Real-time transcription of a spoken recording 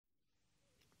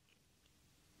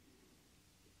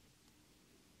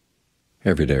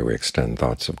Every day we extend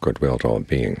thoughts of goodwill to all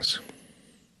beings.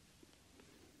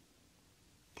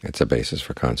 It's a basis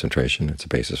for concentration. It's a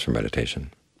basis for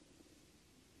meditation.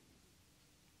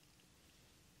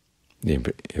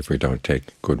 If we don't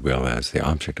take goodwill as the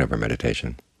object of our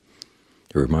meditation,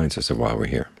 it reminds us of why we're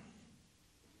here,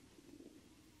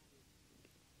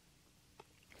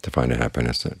 to find a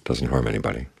happiness that doesn't harm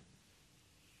anybody,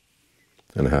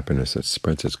 and a happiness that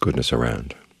spreads its goodness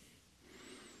around.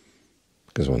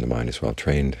 Because when the mind is well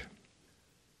trained,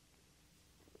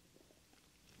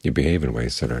 you behave in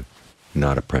ways that are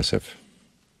not oppressive,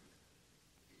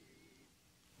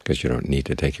 because you don't need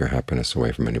to take your happiness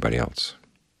away from anybody else.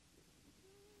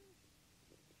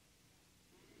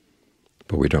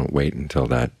 But we don't wait until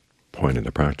that point in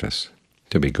the practice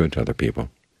to be good to other people.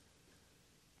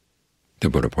 The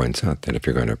Buddha points out that if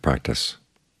you're going to practice,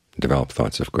 develop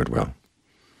thoughts of goodwill,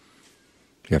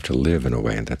 you have to live in a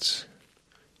way that's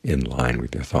in line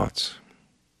with your thoughts.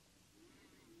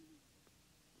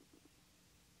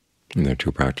 And there are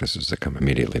two practices that come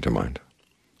immediately to mind.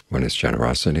 One is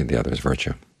generosity, the other is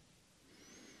virtue.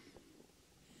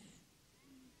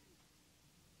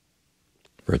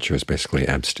 Virtue is basically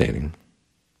abstaining,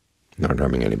 not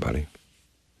harming anybody.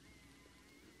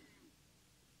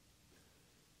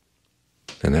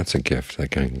 And that's a gift that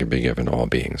can be given to all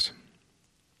beings.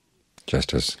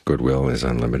 Just as goodwill is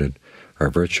unlimited,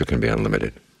 our virtue can be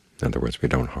unlimited. In other words, we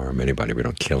don't harm anybody, we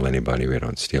don't kill anybody, we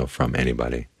don't steal from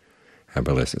anybody, have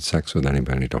illicit sex with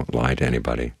anybody, don't lie to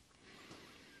anybody,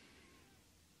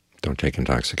 don't take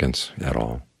intoxicants at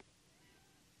all,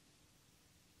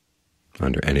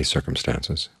 under any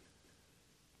circumstances.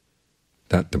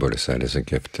 That, the Buddha said, is a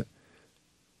gift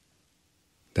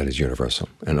that is universal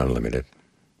and unlimited.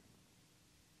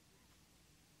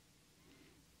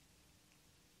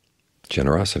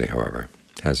 Generosity, however,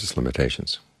 has its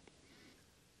limitations.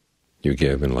 You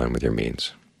give in line with your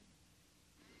means.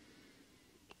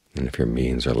 And if your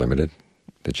means are limited,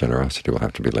 the generosity will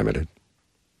have to be limited.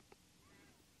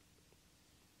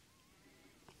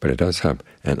 But it does have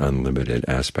an unlimited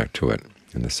aspect to it,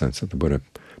 in the sense that the Buddha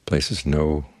places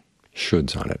no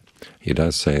shoulds on it. He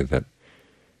does say that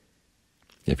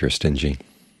if you're stingy,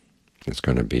 it's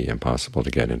going to be impossible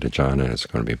to get into jhana, and it's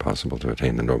going to be impossible to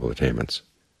attain the noble attainments.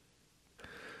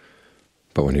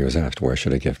 But when he was asked, where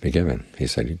should a gift be given? He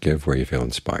said, you give where you feel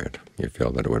inspired. You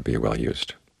feel that it would be well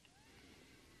used.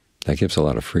 That gives a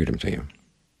lot of freedom to you.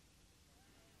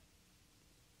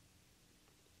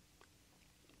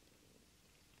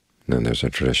 And then there's a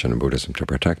tradition in Buddhism to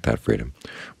protect that freedom.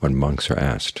 When monks are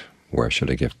asked, where should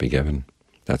a gift be given?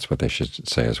 That's what they should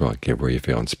say as well. Give where you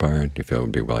feel inspired, you feel it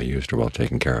would be well used or well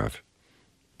taken care of.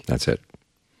 That's it.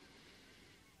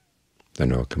 There are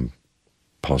no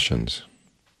compulsions.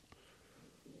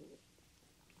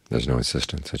 There's no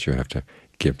insistence that you have to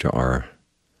give to our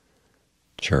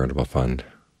charitable fund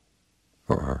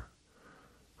or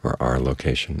our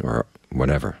location or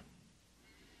whatever.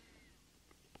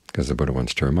 Because the Buddha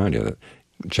wants to remind you that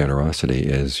generosity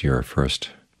is your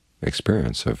first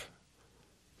experience of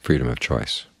freedom of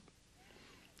choice,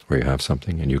 where you have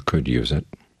something and you could use it,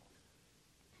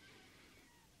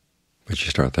 but you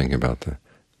start thinking about the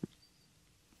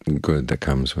good that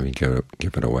comes when you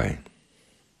give it away.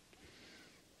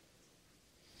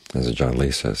 As John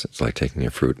Lee says, it's like taking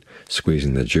a fruit,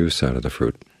 squeezing the juice out of the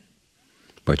fruit.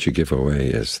 What you give away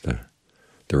is the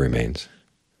remains.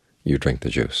 You drink the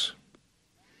juice.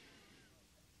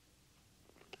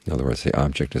 In other words, the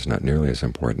object is not nearly as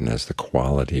important as the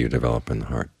quality you develop in the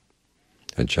heart,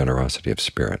 a generosity of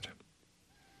spirit.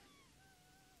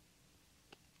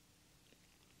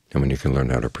 And when you can learn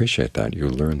how to appreciate that, you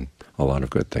learn a lot of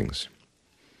good things.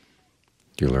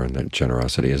 You learn that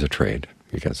generosity is a trade.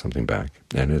 You get something back,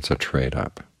 and it's a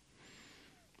trade-up.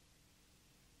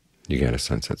 You get a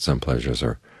sense that some pleasures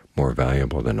are more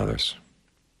valuable than others.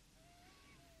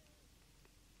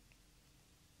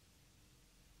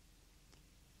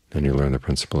 And you learn the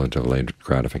principle of delayed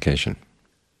gratification.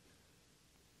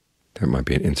 There might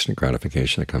be an instant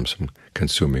gratification that comes from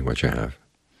consuming what you have,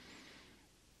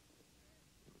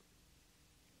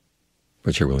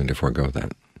 but you're willing to forego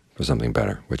that for something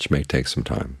better, which may take some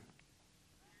time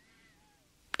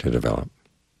to develop.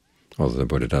 Although the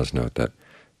Buddha does note that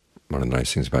one of the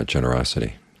nice things about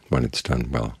generosity, when it's done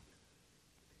well,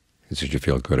 is that you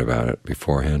feel good about it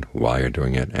beforehand, while you're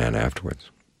doing it, and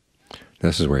afterwards.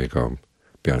 This is where you go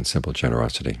beyond simple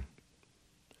generosity,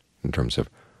 in terms of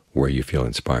where you feel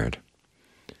inspired,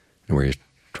 and where you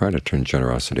try to turn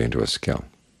generosity into a skill.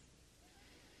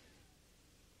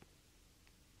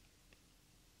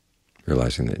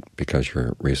 Realizing that because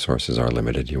your resources are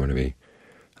limited, you want to be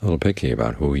a little picky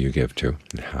about who you give to,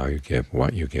 and how you give,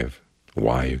 what you give,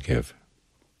 why you give.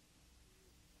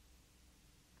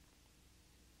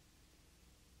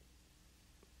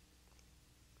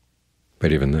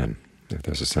 But even then, if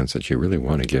there's a sense that you really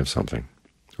want to give something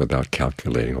without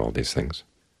calculating all these things,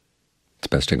 it's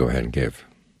best to go ahead and give.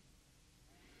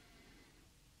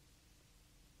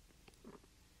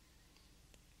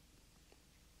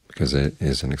 Because it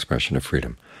is an expression of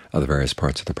freedom. Of the various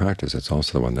parts of the practice, it's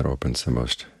also the one that opens the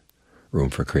most room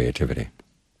for creativity.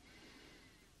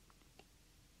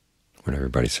 When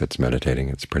everybody sits meditating,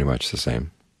 it's pretty much the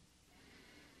same.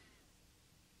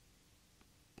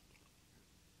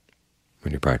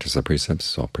 When you practice the precepts,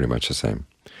 it's all pretty much the same.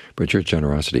 But your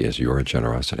generosity is your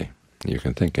generosity. You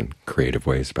can think in creative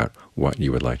ways about what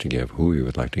you would like to give, who you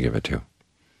would like to give it to.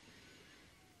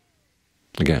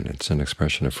 Again, it's an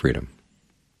expression of freedom.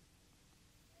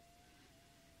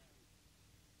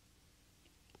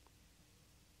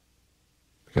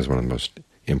 Because one of the most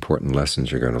important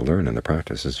lessons you're going to learn in the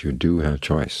practice is you do have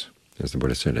choice. As the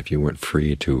Buddha said, if you weren't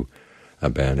free to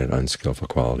abandon unskillful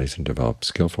qualities and develop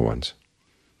skillful ones,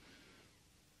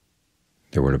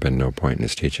 there would have been no point in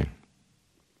his teaching.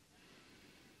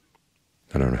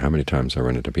 I don't know how many times I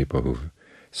run into people who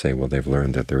say, well, they've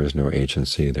learned that there is no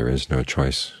agency, there is no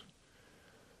choice.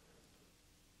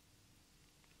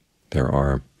 There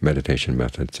are meditation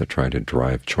methods that try to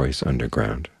drive choice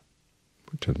underground,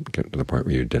 to get to the point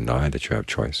where you deny that you have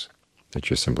choice, that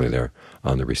you're simply there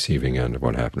on the receiving end of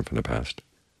what happened from the past.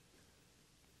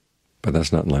 But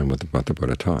that's not in line with what the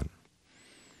Buddha taught.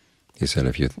 He said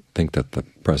if you think that the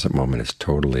present moment is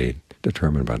totally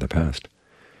determined by the past,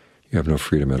 you have no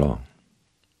freedom at all.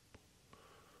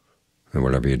 And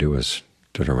whatever you do is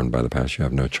determined by the past. You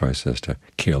have no choice as to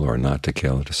kill or not to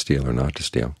kill, to steal or not to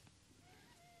steal.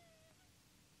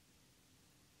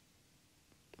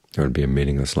 It would be a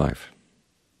meaningless life.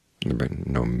 There would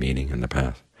be no meaning in the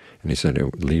path. And he said it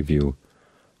would leave you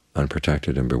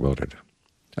unprotected and bewildered.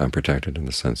 Unprotected in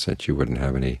the sense that you wouldn't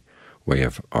have any way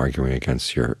of arguing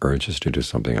against your urges to do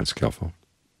something unskillful.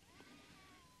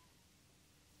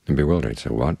 And bewildered.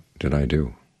 So what did I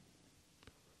do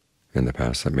in the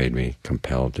past that made me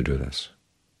compelled to do this?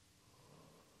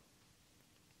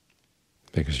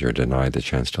 Because you're denied the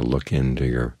chance to look into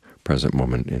your present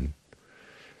moment in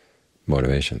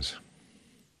motivations.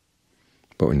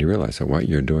 But when you realize that what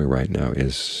you're doing right now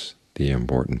is the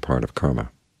important part of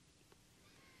karma,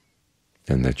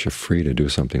 and that you're free to do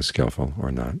something skillful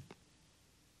or not,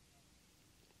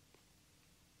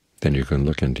 then you can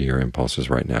look into your impulses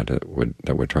right now that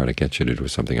would try to get you to do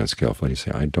something unskillful, and you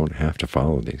say, I don't have to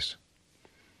follow these.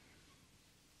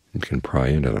 You can pry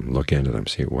into them, look into them,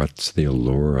 see what's the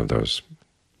allure of those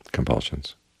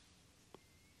compulsions.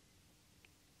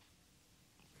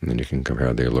 And then you can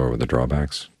compare the allure with the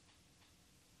drawbacks,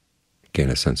 gain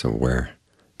a sense of where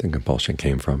the compulsion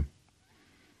came from,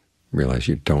 realize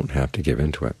you don't have to give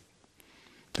into it.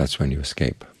 That's when you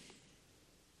escape.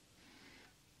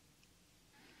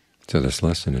 So this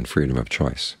lesson in freedom of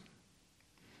choice,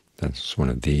 that's one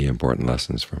of the important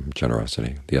lessons from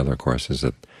generosity. The other, of course, is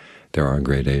that there are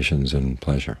gradations in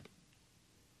pleasure.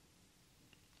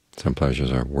 Some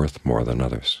pleasures are worth more than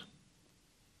others.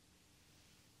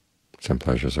 Some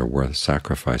pleasures are worth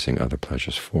sacrificing other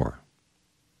pleasures for.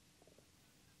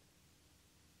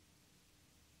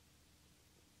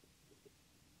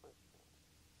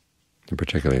 And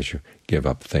particularly as you give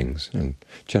up things. And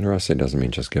generosity doesn't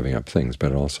mean just giving up things,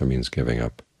 but it also means giving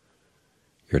up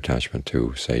your attachment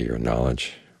to, say, your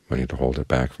knowledge, wanting to hold it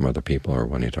back from other people, or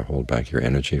wanting to hold back your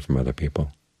energy from other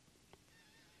people.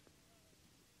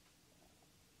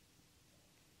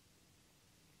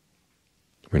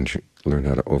 When you learn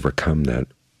how to overcome that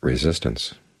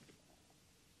resistance,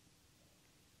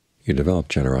 you develop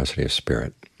generosity of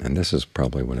spirit. And this is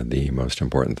probably one of the most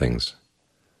important things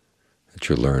that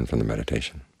you learn from the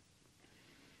meditation.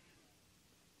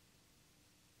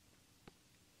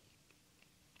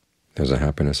 There's a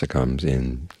happiness that comes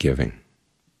in giving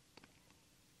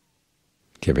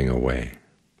away.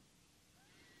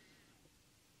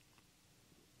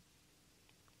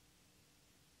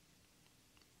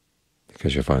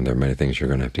 Because you find there are many things you're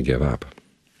going to have to give up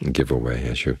and give away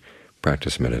as you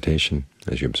practice meditation,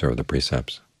 as you observe the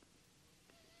precepts.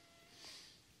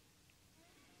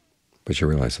 But you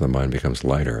realize that the mind becomes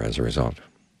lighter as a result.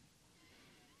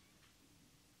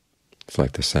 It's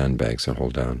like the sandbags that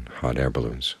hold down hot air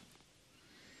balloons.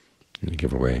 And you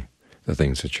give away the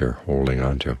things that you're holding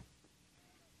on to.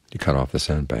 You cut off the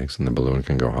sandbags and the balloon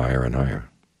can go higher and higher.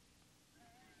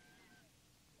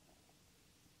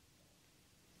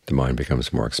 The mind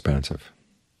becomes more expansive.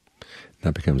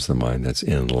 That becomes the mind that's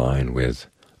in line with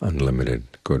unlimited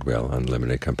goodwill,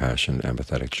 unlimited compassion,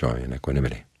 empathetic joy, and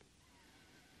equanimity.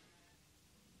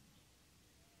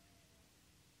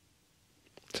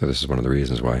 So this is one of the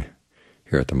reasons why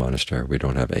here at the monastery we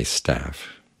don't have a staff.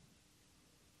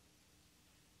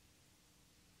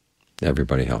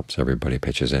 Everybody helps. Everybody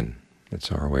pitches in.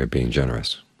 It's our way of being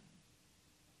generous.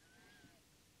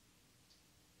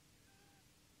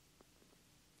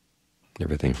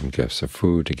 Everything from gifts of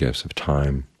food to gifts of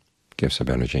time, gifts of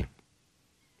energy.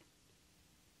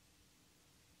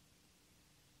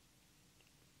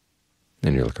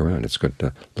 And you look around. It's good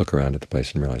to look around at the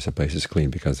place and realize the place is clean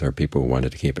because there are people who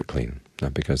wanted to keep it clean,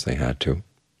 not because they had to.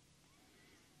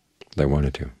 They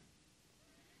wanted to.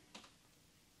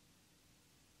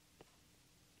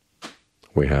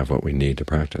 We have what we need to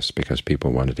practice because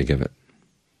people wanted to give it.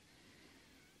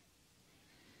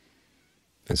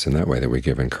 It's in that way that we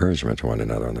give encouragement to one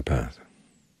another on the path.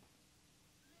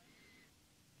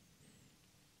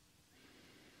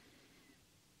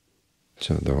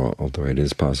 So although it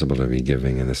is possible to be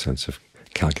giving in the sense of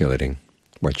calculating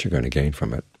what you're going to gain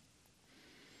from it,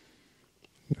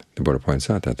 the Buddha points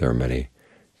out that there are many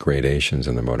gradations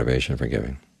in the motivation for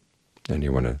giving, and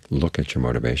you want to look at your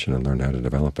motivation and learn how to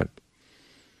develop it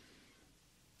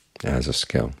as a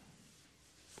skill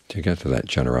to get to that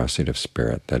generosity of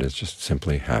spirit that is just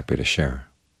simply happy to share.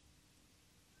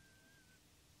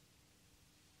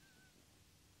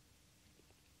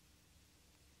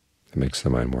 It makes the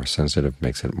mind more sensitive,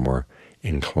 makes it more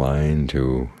inclined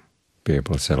to be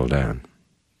able to settle down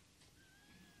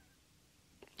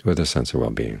with a sense of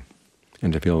well-being,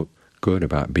 and to feel good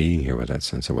about being here with that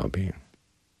sense of well-being.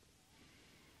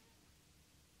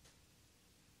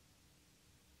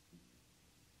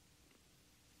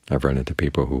 I've run into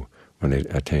people who, when they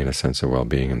attain a sense of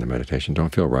well-being in the meditation,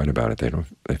 don't feel right about it.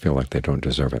 They feel like they don't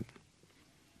deserve it.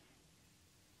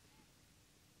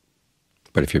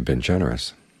 But if you've been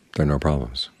generous, there are no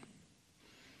problems.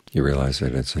 You realize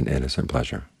that it's an innocent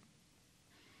pleasure,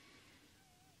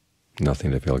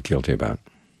 nothing to feel guilty about.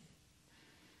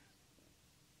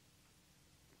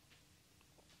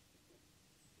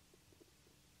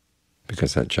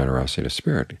 Because that generosity of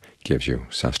spirit gives you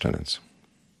sustenance,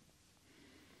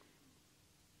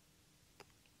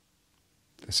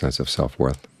 a sense of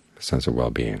self-worth, a sense of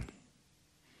well-being.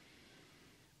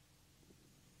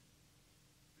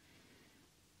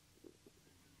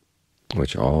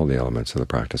 Which all the elements of the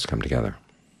practice come together.